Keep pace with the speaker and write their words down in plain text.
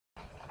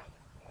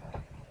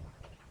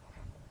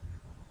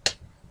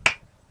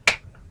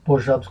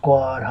Push up,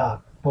 squat,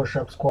 hop. Push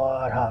up,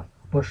 squat, hop.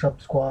 Push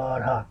up,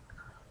 squat, hop.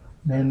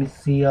 Let me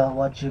see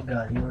what you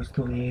got. Yours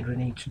truly,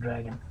 Adrian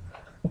H.Dragan.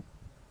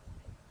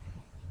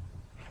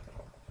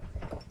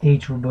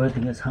 H for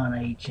birthing is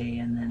Hana, H.A.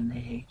 and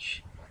then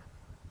H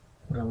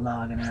with a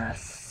log and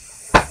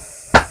ass.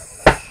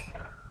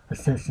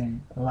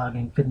 Assessing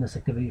logging fitness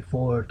activity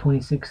for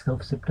 26th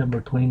of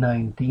September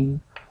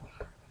 2019.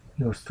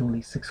 Yours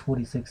truly,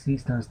 6:46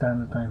 Eastern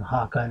Standard Time,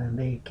 Hawk Island,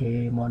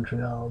 aka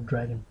Montreal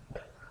Dragon.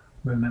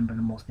 Remember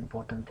the most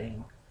important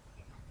thing.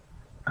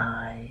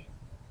 I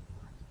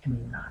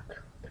am not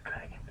the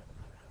dragon.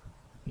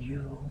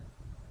 You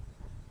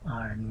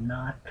are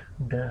not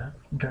the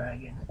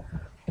dragon.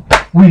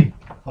 We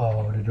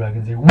are the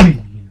dragon. Say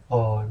we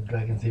are the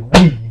dragon. Say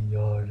we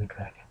are the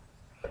dragon.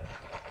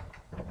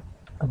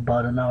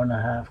 About an hour and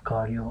a half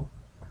cardio,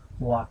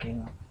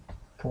 walking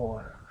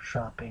for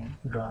shopping,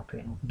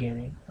 dropping,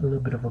 getting a little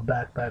bit of a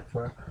backpack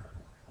for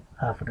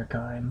half of the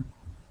time.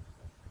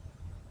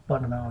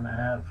 About an hour and a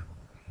half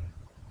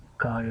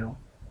cardio.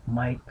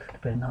 Might,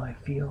 depending how I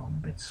feel. I'm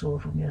a bit sore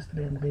from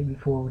yesterday and the day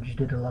before, which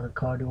did a lot of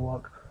cardio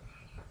walk.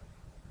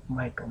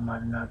 Might or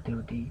might not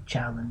do the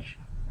challenge,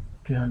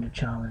 300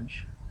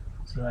 challenge.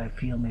 See how I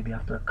feel maybe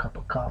after a cup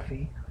of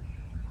coffee,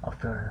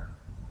 after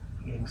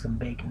eating some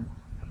bacon.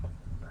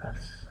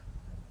 Perhaps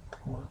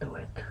we'll do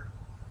it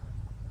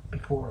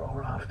before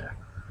or after.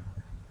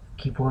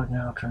 Keep working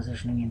out,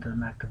 transitioning into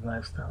an active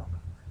lifestyle.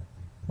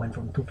 Went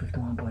from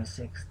 251.6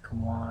 to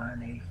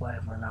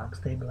 185 for now. I'm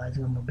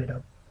stabilizing. I'm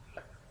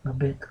a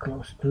bit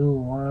close to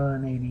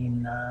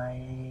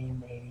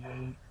 189,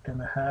 88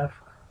 and a half.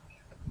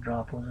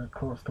 Drop was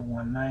close to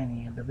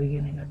 190 at the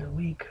beginning of the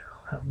week.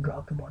 I've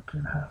dropped about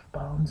 2.5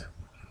 pounds.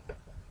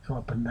 So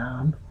up and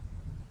down.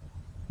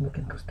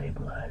 Looking to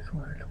stabilize.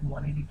 We're at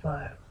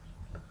 185.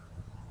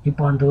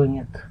 Keep on doing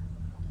it.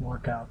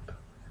 Work out.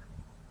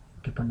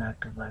 Keep an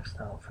active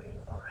lifestyle for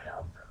your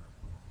health.